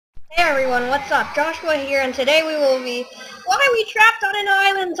Hey everyone, what's up? Joshua here, and today we will be... Why are we trapped on an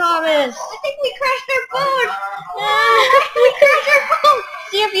island, Thomas? I think we crashed our boat! We crashed our boat!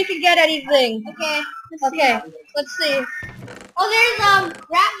 See if you can get anything. Okay. Let's see. Oh, there's,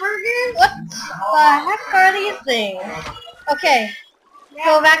 rat burgers? What the heck are these things? Okay,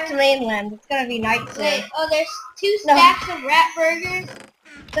 go back to mainland. It's gonna be night soon. Wait, oh, there's two stacks of rat burgers?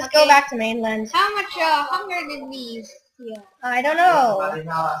 Just go back to mainland. How much, hunger did these feel? I don't know.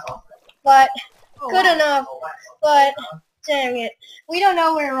 But, good enough. But, dang it. We don't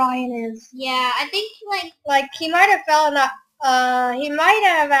know where Ryan is. Yeah, I think, Like, he might have fell in that, he might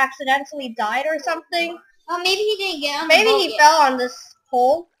have accidentally died or something. oh, maybe he didn't get on the Maybe boat he yet. fell on this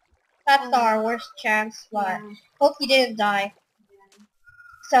pole. That's our worst chance, but Yeah. hope he didn't die.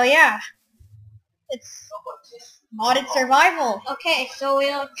 So, yeah. It's modded survival. Okay, so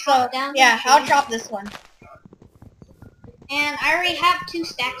we'll So, chop down yeah, the I'll tree. chop this one. And I already have 2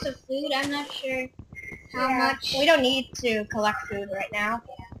 stacks of food. I'm not sure how much. We don't need to collect food right now.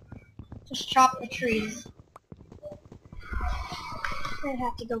 Just chop the trees. I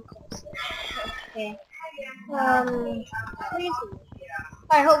have to go closer. Okay. Please.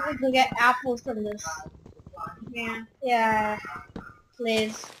 I hope we can get apples from this. Yeah. Yeah.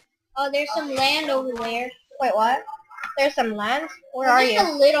 Please. Oh, there's some land over there. Wait, what? There's some land? Where are Just you?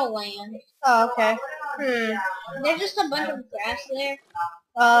 a little land. Oh, okay. There's just a bunch of grass there.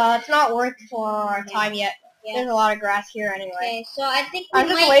 It's not worth for our time yet. Yeah. There's a lot of grass here anyway. Okay, so I think we I'm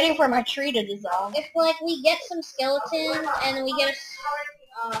just might, waiting for my tree to dissolve. if we get some skeletons and then we get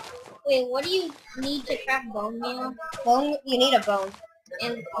a, wait, what do you need to craft bone meal? Bone? You need a bone.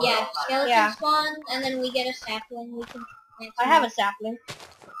 And yeah, skeleton spawn, and then we get a sapling. We can plant I some have more. a sapling.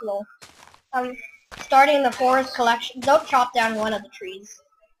 Lol. I'm starting the forest collection. Don't chop down one of the trees.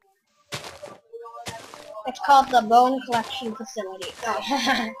 It's called the Bone Collection Facility.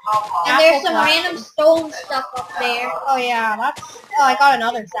 Oh. And there's some random stone stuff up there. Oh yeah, that's... Oh, I got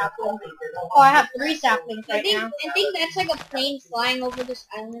another sapling. Oh, I have 3 saplings right now. I think that's like a plane flying over this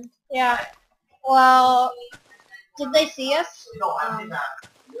island. Yeah. Well, did they see us? Well,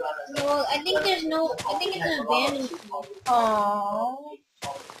 I think there's no. I think it's an abandoned plane. Oh.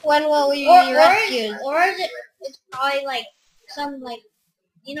 When will we Or be rescued? is it? It's probably like some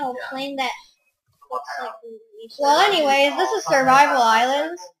plane that looks like. Well, anyways, this is Survival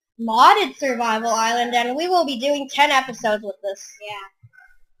Island, modded Survival Island, and we will be doing 10 episodes with this.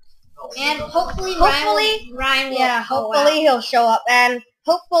 Yeah. And hopefully Ryan will. Yeah, hopefully he'll show up, and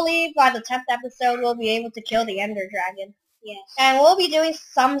hopefully by the 10th episode we'll be able to kill the Ender Dragon. Yes. And we'll be doing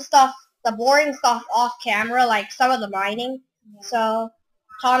some stuff, the boring stuff off camera, like some of the mining. Yeah. So,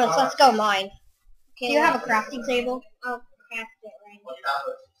 Thomas, let's go mine. Okay, Do you have a crafting table? I'll craft it right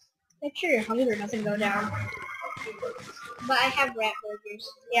now. Make sure your hunger doesn't go down. But I have rat burgers.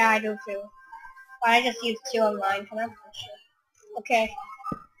 Yeah, I do too. But I just used 2 of mine, and I'm not sure. Okay.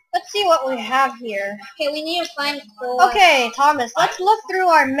 Let's see what we have here. Okay, we need to find coal. Okay, Thomas, let's look through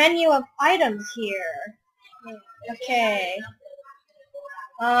our menu of items here. Okay.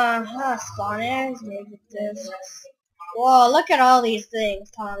 Spawn eggs, maybe discs. Whoa, look at all these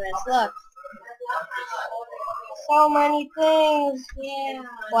things, Thomas. Look. So many things. Yeah.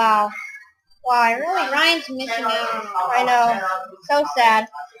 Wow. Wow, I really... Ryan's missing out. I know. So sad.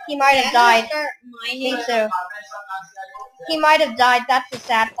 He might have died. Start mining. Me too. He might have died. That's the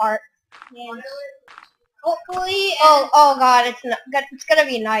sad part. Yeah. Hopefully. Oh God! It's gonna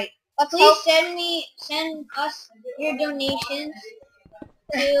be night. Let's Please hope. send us your donations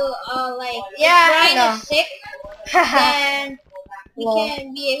to if Yeah, Ryan I know. is sick, then we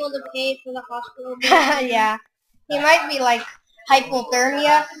can be able to pay for the hospital bill. Yeah. He might be like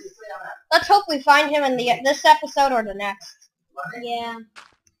hypothermia. Let's hope we find him in this episode or the next. Yeah.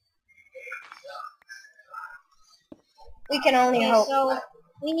 We can only hope. So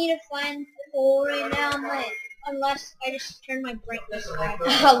we need to find coal right now, unless I just turn my brightness high.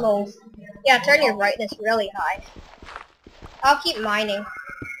 Hello. Yeah, turn your brightness really high. I'll keep mining.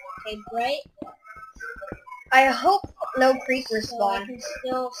 Okay, bright. I hope no creepers So I spawn. can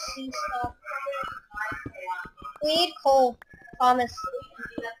still see stuff. We need coal, Thomas.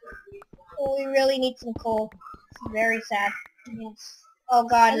 Oh, we really need some coal. It's very sad. Yes. Oh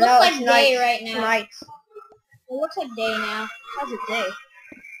God, It no, looks it's like night. day right now. It's night. It looks like day now, How's it day?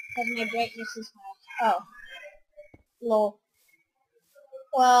 because my brightness is high. Oh. Lol.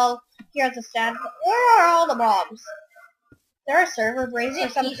 Well, here's a sad... Where are all the mobs? Is there a server break Is or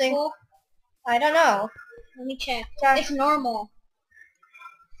it something? peaceful? I don't know. Let me check. Check. It's normal.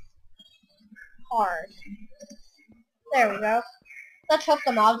 Hard. There we go. Let's hope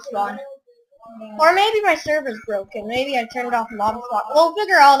the mobs spawn. Yeah. Or maybe my server's broken. Maybe I turned off mob spawn. We'll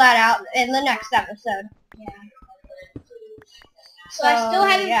figure all that out in the next episode. Yeah. So I still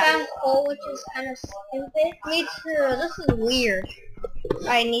haven't yeah. found coal, which is kind of stupid. Me too. This is weird.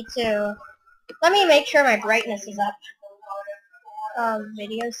 I need to... Let me make sure my brightness is up.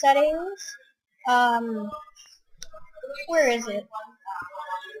 Video settings. Where is it?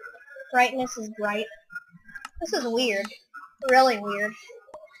 Brightness is bright. This is weird. Really weird.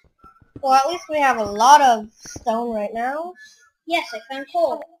 Well, at least we have a lot of stone right now. Yes, I found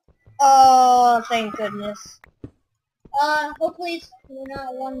coal. Oh, thank goodness. Hopefully it's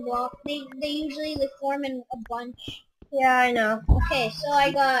not one block. They usually form in a bunch. Yeah, I know. Okay, so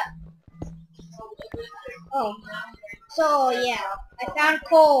I got... Oh. So, yeah. I found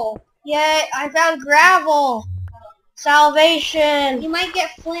coal. Yay, I found gravel. Salvation. You might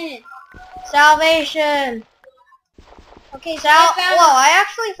get flint. Salvation. Okay, so I found... Whoa, I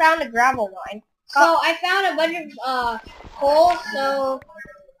actually found a gravel mine. So I found a bunch of coal, so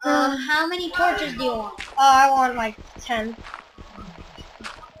how many torches do you want? I want like 10.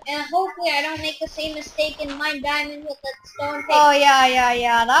 And hopefully I don't make the same mistake in my diamond with the stone pick. Oh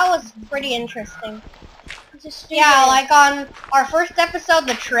yeah, that was pretty interesting. It's a stupid. Yeah, like on our first episode,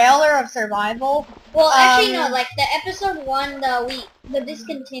 the trailer of survival. Well, actually no, like the episode 1, the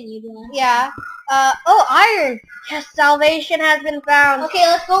discontinued one. Yeah. Oh, iron! Yes, salvation has been found. Okay,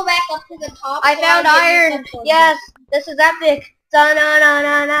 let's go back up to the top. I so found I'll give you iron! some torches. Yes, this is epic.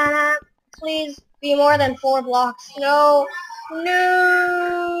 Da-na-na-na-na-na. Please be more than 4 blocks. No.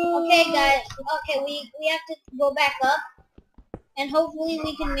 No. Okay, guys. Okay, we have to go back up, and hopefully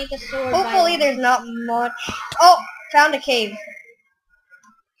we can make a sword. Hopefully there's not much. Oh, found a cave.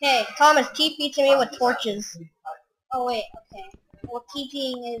 Okay. Thomas, TP to me with torches. Oh wait. Okay. Well,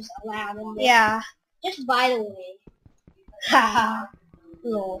 TPing is allowed in this. Yeah. Just by the way. Haha.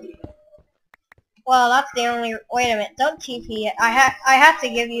 Lol. Well, that's the only... Wait a minute. Don't TP it. I had to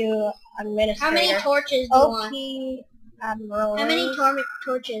give you administrator. How many torches do you want? Admiral. How many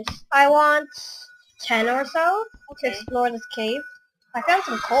torches? I want 10 or so Okay. to explore this cave. I found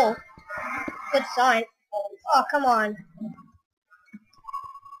some coal. Good sign. Oh, come on.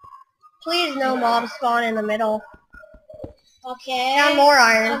 Please no mob spawn in the middle. Okay. Found more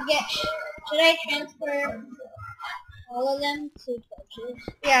iron. Should I transfer all of them to torches?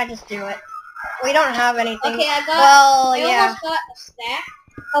 Yeah, just do it. We don't have anything. Okay, I yeah. almost got a stack.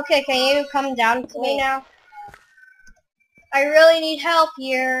 Okay, can you come down to me Wait. now? I really need help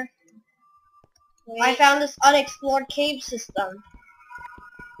here. Wait. I found this unexplored cave system.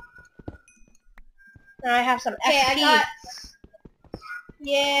 And I have some XP. Okay, I got...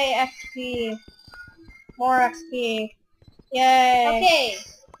 Yay, XP. More XP. Yay. Okay,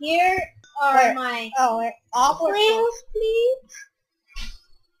 here are Where? my... Oh, wait. Offerings, please?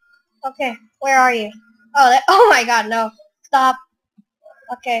 Okay, where are you? Oh, oh my god, no. Stop.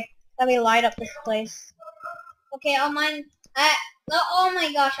 Okay, let me light up this place. Okay, on mine... oh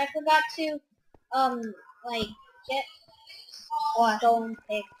my gosh, I forgot to, like, get What? stone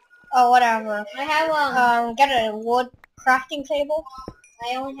pick. Oh, whatever. I have, Get a wood crafting table.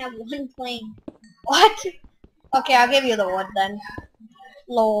 I only have one plank. What? Okay, I'll give you the wood then.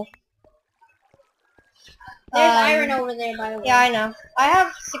 Lol. There's iron over there, by the way. Yeah, I know. I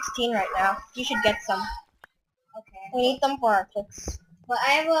have 16 right now. You should get some. Okay. We need them for our picks. But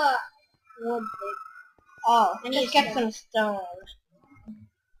I have a wood pick. Oh, I need just get stone. some stone.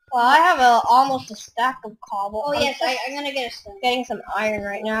 Well, I have almost a stack of cobble. Oh, yes, I'm I'm gonna get a stone. getting some iron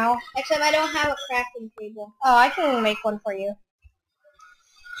right now. Except I don't have a crafting table. Oh, I can make one for you.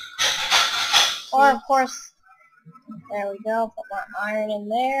 Or, of course, there we go. Put my iron in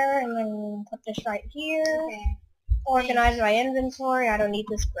there, and then put this right here. Okay. Organize my inventory. I don't need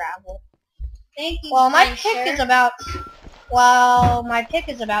this gravel. Thank you, Well, my kind pick sir. is about... Well, my pick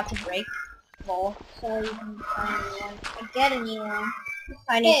is about to break. Lol. So you can find one. I get a new one.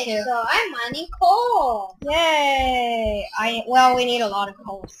 I need Okay, to. so I'm mining coal. Yay! Well, we need a lot of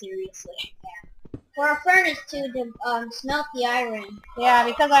coal, seriously. For a furnace to smelt the iron. Yeah,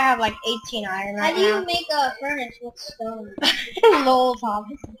 because I have like 18 iron How right do you now. make a furnace with stone? Lol,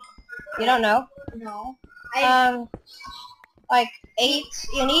 Thomas. You don't know? No. Like 8.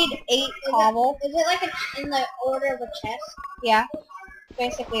 You need 8 cobble. Is it like in the order of a chest? Yeah.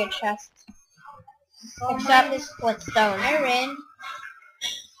 Basically a chest. Oh, Except mine is with stone. iron.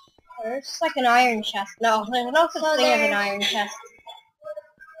 It's like an iron chest. No, there's no such thing as an iron chest.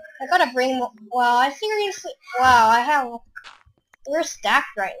 I gotta bring... Well, I seriously... Wow, I have... We're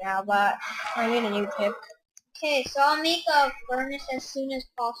stacked right now, but I need a new pick. Okay, so I'll make a furnace as soon as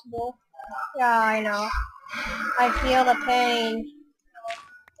possible. Yeah, I know. I feel the pain.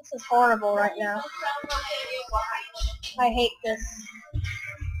 This is horrible right now. I hate this.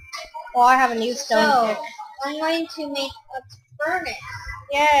 Well, I have a new stone pick. I'm going to make a furnace.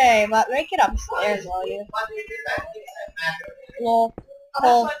 Yay, but make it upstairs, will you? Lol.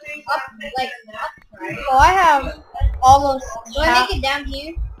 Cool. Up, like, up, right? Well, I have almost Do I make it down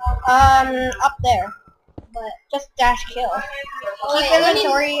here? Up there. But just dash kill. wait, Keep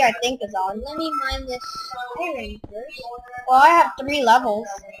inventory, I think, is on. let me mine this iron first. Well, I have 3 levels.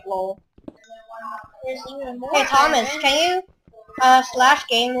 Lol. There's even more. Hey, Thomas, iron. can you, slash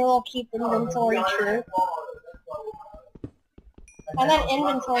game rule keep inventory true? And then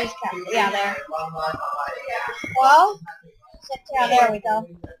inventory's kept. Yeah, there. Well, yeah, there we go.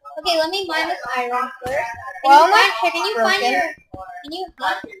 Okay, let me mine this iron first. Well, my pick's can you broken. find your? Can you?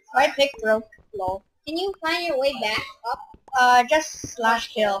 My pick broke. Lol. Can you find your way back up? Just slash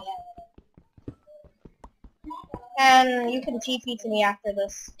kill. And you can TP to me after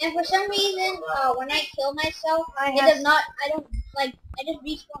this. And for some reason, when I kill myself, I don't, like, I just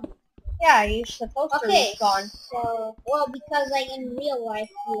respawn. Yeah, you're supposed to respawn. So, well, because, like, in real life,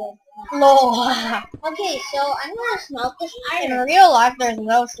 you would Lol. Okay, so I'm gonna smelt this In iron. real life, there's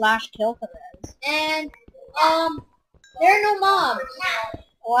no slash kill commands. And, there are no mobs.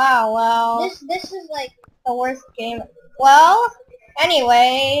 Wow, well, This is, like, the worst game. Well,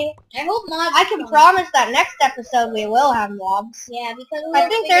 anyway, I hope mobs I can come. promise that next episode we will have mobs. Yeah, because I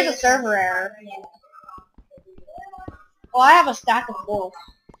think there's a server error. Yeah. Well, I have a stack of wool.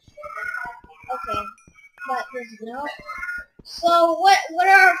 Okay, but there's no. So what are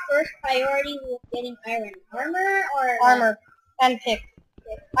our first priorities with getting iron? Armor or Armor and pick.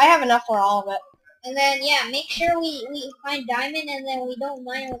 I have enough for all of it. And then yeah, make sure we find diamond and then we don't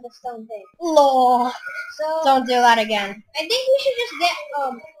mine with a stone pick. Lol. So Don't do that again. I think we should just get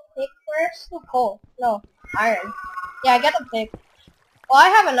pick first. Oh, cool. No, iron. Yeah, get the pick. Well, I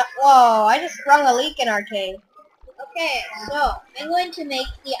have enough. Whoa, I just sprung a leak in our cave. Okay, so I'm going to make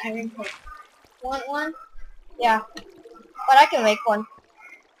the iron pick. Want one? Yeah, but I can make one.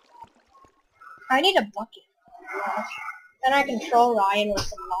 I need a bucket. Then I control Ryan with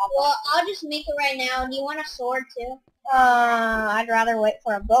some lava. Well, I'll just make it right now. Do you want a sword too? I'd rather wait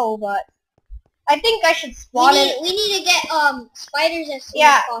for a bow, but I think I should spawn in. We need to get spiders as soon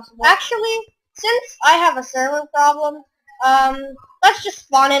Yeah, as possible. actually, since I have a server problem, let's just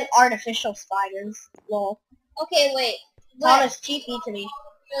spawn in artificial spiders. Lol. Okay, wait. Thomas, TP to me.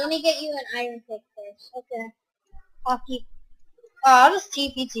 Let me get you an iron pick first. Okay. I'll keep. I'll just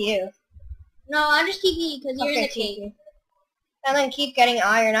TP to you. No, I'll just TP you because you're in the cave. TP. And then keep getting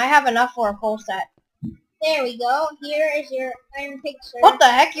iron. I have enough for a full set. There we go. Here is your iron pick, sir. What the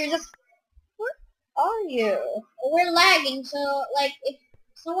heck? You're just... What are you? We're lagging, so, like, if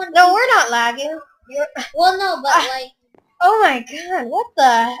someone... No, we're not lagging. You're... Well, no, but, like... Oh my god, what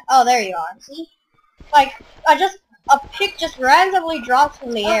the... Oh, there you are. See? Like, a pick just randomly drops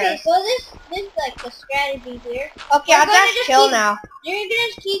from the air. Okay, so this is, like, the strategy here. Okay, I'll dash kill now. You're gonna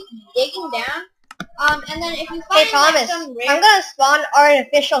just keep digging down. And then if you Hey, find, Thomas, like, some rare... I'm gonna spawn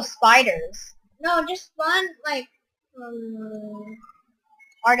artificial spiders. No, just spawn, like,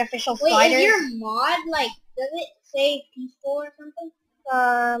 Artificial Wait, spiders? is your mod, like, does it say peaceful or something?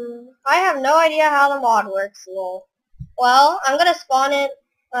 I have no idea how the mod works, lol. Well, I'm gonna spawn in,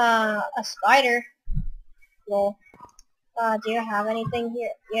 a spider. Lol. Do you have anything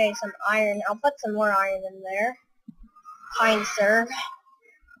here? Yay, some iron. I'll put some more iron in there. Kind sir.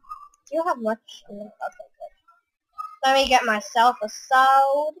 Do you have much? Okay, good. Let me get myself a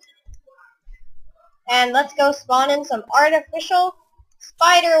sword. And let's go spawn in some artificial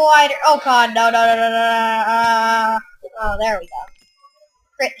spider wider. Oh god, no. Oh, there we go.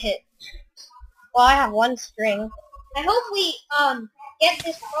 Crit hit. Well, I have 1 string. I hope we, get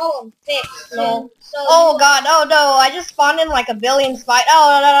this problem fixed. No. So Oh god, oh no, I just spawned in like a billion spider.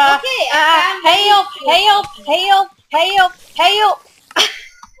 Oh, no. Okay, Hail.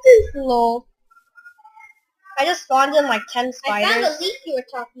 Lol. I just spawned in like 10 spiders. I found the leak you were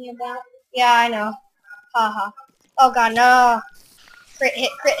talking about. Yeah, I know. Haha. Oh god, no. Crit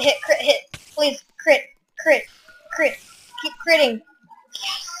hit. Please, crit. Keep critting.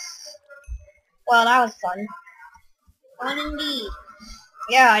 Yes. Well, that was fun. Fun indeed.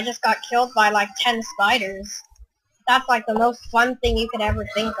 Yeah, I just got killed by like 10 spiders. That's like the most fun thing you could ever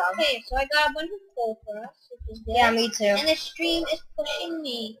think of. Okay, so I got a bunch of coal for us, which is good. Yeah, me too. And the stream is pushing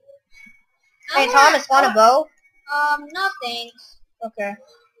me. Hey, Thomas, want a bow? No thanks. Okay.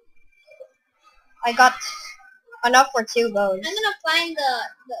 I got enough for 2 bows. I'm gonna find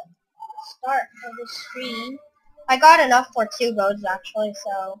the start of the stream. I got enough for 2 bows actually,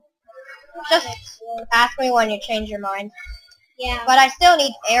 so just ask me when you change your mind. Yeah. But I still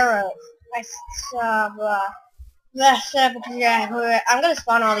need arrows. I'm gonna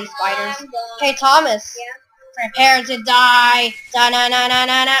spawn all these spiders. I'm done. Hey Thomas. Yeah. Prepare to die. Da na na na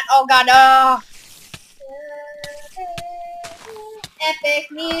na na. Oh god no.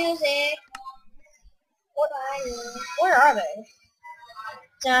 Epic music. Where are they?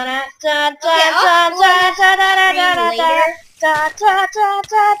 Da da da da Okay, da I'll da da da da da da later. da da da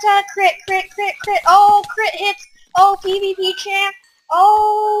da da. Crit crit crit crit. Oh crit hits. Oh PvP champ.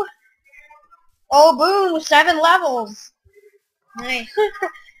 Oh. Oh boom. 7 levels. Nice.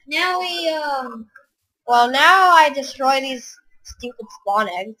 Now we Well now I destroy these stupid spawn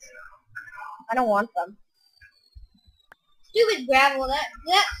eggs. I don't want them. stupid gravel.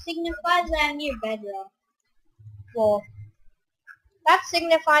 That signifies that I'm near bedrock. Well, that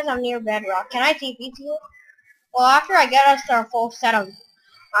signifies I'm near bedrock. Can I TP to you? Well, after I get us our full set of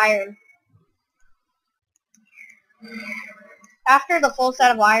iron. After the full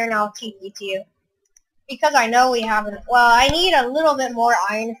set of iron, I'll TP to you. Because I know we haven't. Well, I need a little bit more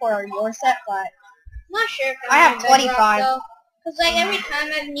iron for your set, but I'm not sure if I I'm have near bedrock, 25. though. Cause like every time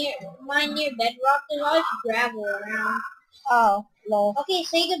I'm near bedrock, there's always gravel around. oh, lol. Okay,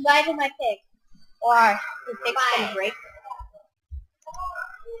 say goodbye to my pick. Why? The pick's Bye. gonna break.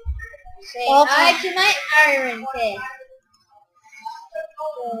 Say Well, hi to my iron pick.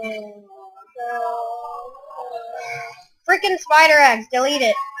 Freaking spider eggs, delete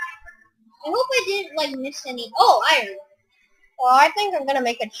it. I hope I didn't like miss any. Oh, iron. Well, I think I'm gonna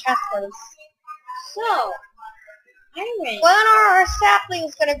make a chest for this. So, iron. When are our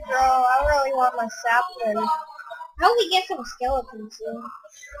saplings gonna grow? I really want my sapling. How do we get some skeletons soon?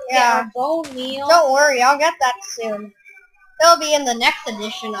 Yeah. Get our bone meal. Don't worry, I'll get that soon. They'll be in the next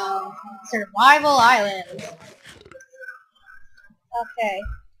edition of Survival Islands. Okay.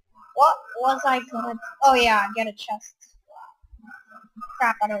 What was I gonna... Oh yeah, get a chest.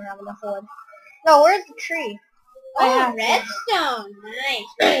 Crap, I don't have enough wood. No, where's the tree? I Oh, have redstone.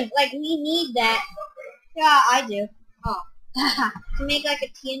 Nice. Like, we need that. Yeah, I do. Oh. To make like a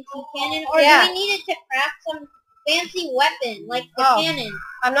TNT cannon? Or Yeah. do we need it to craft some fancy weapon, like the Oh. cannon?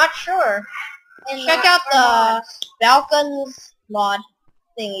 I'm not sure. And Check our out the mods. Falcons mod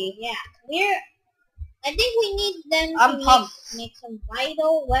thingy. Yeah. I think we need them I'm to pumped. make some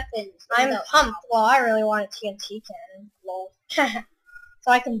vital weapons. I'm pumped. Well, I really want a TNT cannon. Lol.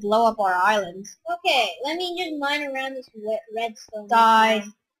 So I can blow up our island. Okay, let me just mine around this redstone. Die.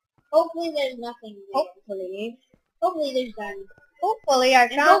 Hopefully there's nothing there. Hopefully there's diamond. Hopefully I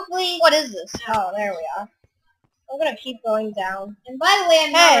And found... hopefully... What is this? Oh, there we are. I'm gonna keep going down. And by the way,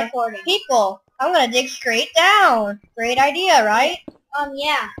 I'm not recording. People, I'm gonna dig straight down. Great idea, right?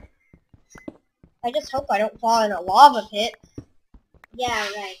 Yeah. I just hope I don't fall in a lava pit. Yeah,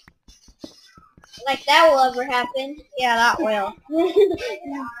 right. Like that will ever happen. Yeah, that will.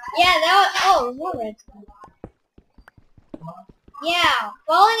 Yeah, oh, more redstone. Yeah,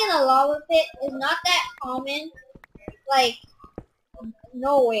 falling in a lava pit is not that common. Like,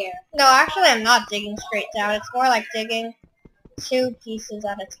 nowhere. No, actually I'm not digging straight down. It's more like digging 2 pieces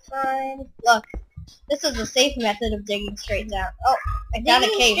at a time. Look, this is the safe method of digging straight down. Oh, I found a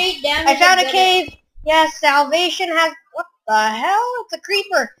Digging cave. straight down I is found a good- cave. Yes, salvation has... What the hell? It's a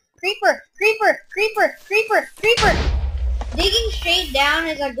creeper. Creeper, creeper, creeper, creeper, creeper. Digging straight down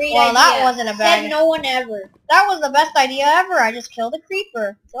is a great Well, idea. that wasn't a bad... Said no one ever. That was the best idea ever. I just killed a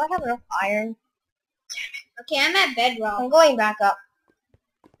creeper. Do I have enough iron? Okay, I'm at bedrock. I'm going back up.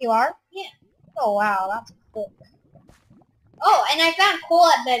 You are? Yeah. Oh, wow. That's cool. Oh, and I found coal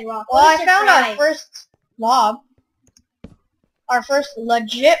at bedrock. Well, What a I found our surprise. first mob. Our first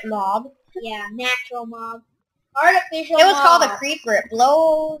legit mob. Yeah, natural mob. Artificial It was mob. called a creeper. It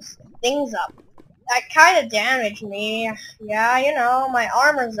blows things up. That kind of damaged me. Yeah, you know, my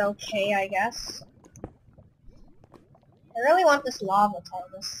armor's okay, I guess. I really want this lava,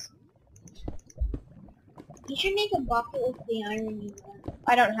 Thomas. You should make a bucket with the iron you want.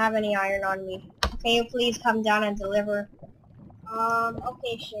 I don't have any iron on me. Can you please come down and deliver?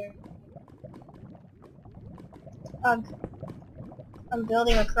 Okay, sure. Ugh. I'm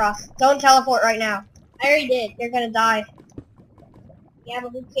building across. Don't teleport right now. I already did. You're gonna die. Yeah,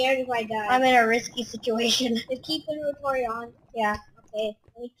 but who cares if I die? I'm in a risky situation. Just keep inventory on. Yeah. Okay,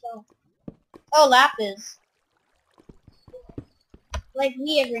 let me kill. Oh, lapis. Like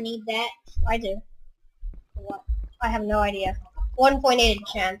we ever need that. I do. What? I have no idea. 1.8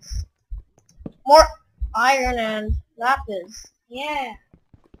 chance. More iron and lapis. Yeah.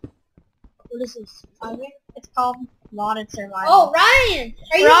 What is this? Iron? It's called modded survival. Oh, Ryan!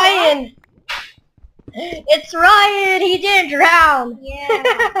 Are you Ryan! It's Ryan! He didn't drown! alive?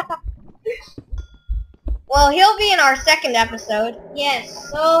 Yeah. Well, he'll be in our second episode. Yes,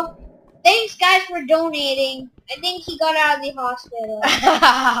 so thanks guys for donating. I think he got out of the hospital.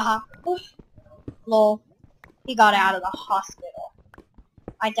 Lol. He got out of the hospital.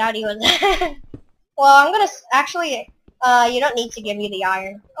 I doubt he was. Well, I'm gonna actually. You don't need to give me the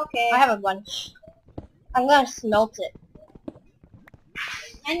iron. Okay. I have a bunch. I'm gonna smelt it.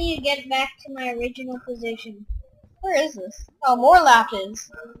 I need to get back to my original position. Where is this? Oh, more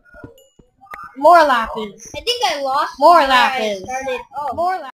lapis. More lapis. I think I lost More where I lapis. started. Oh. More lapis.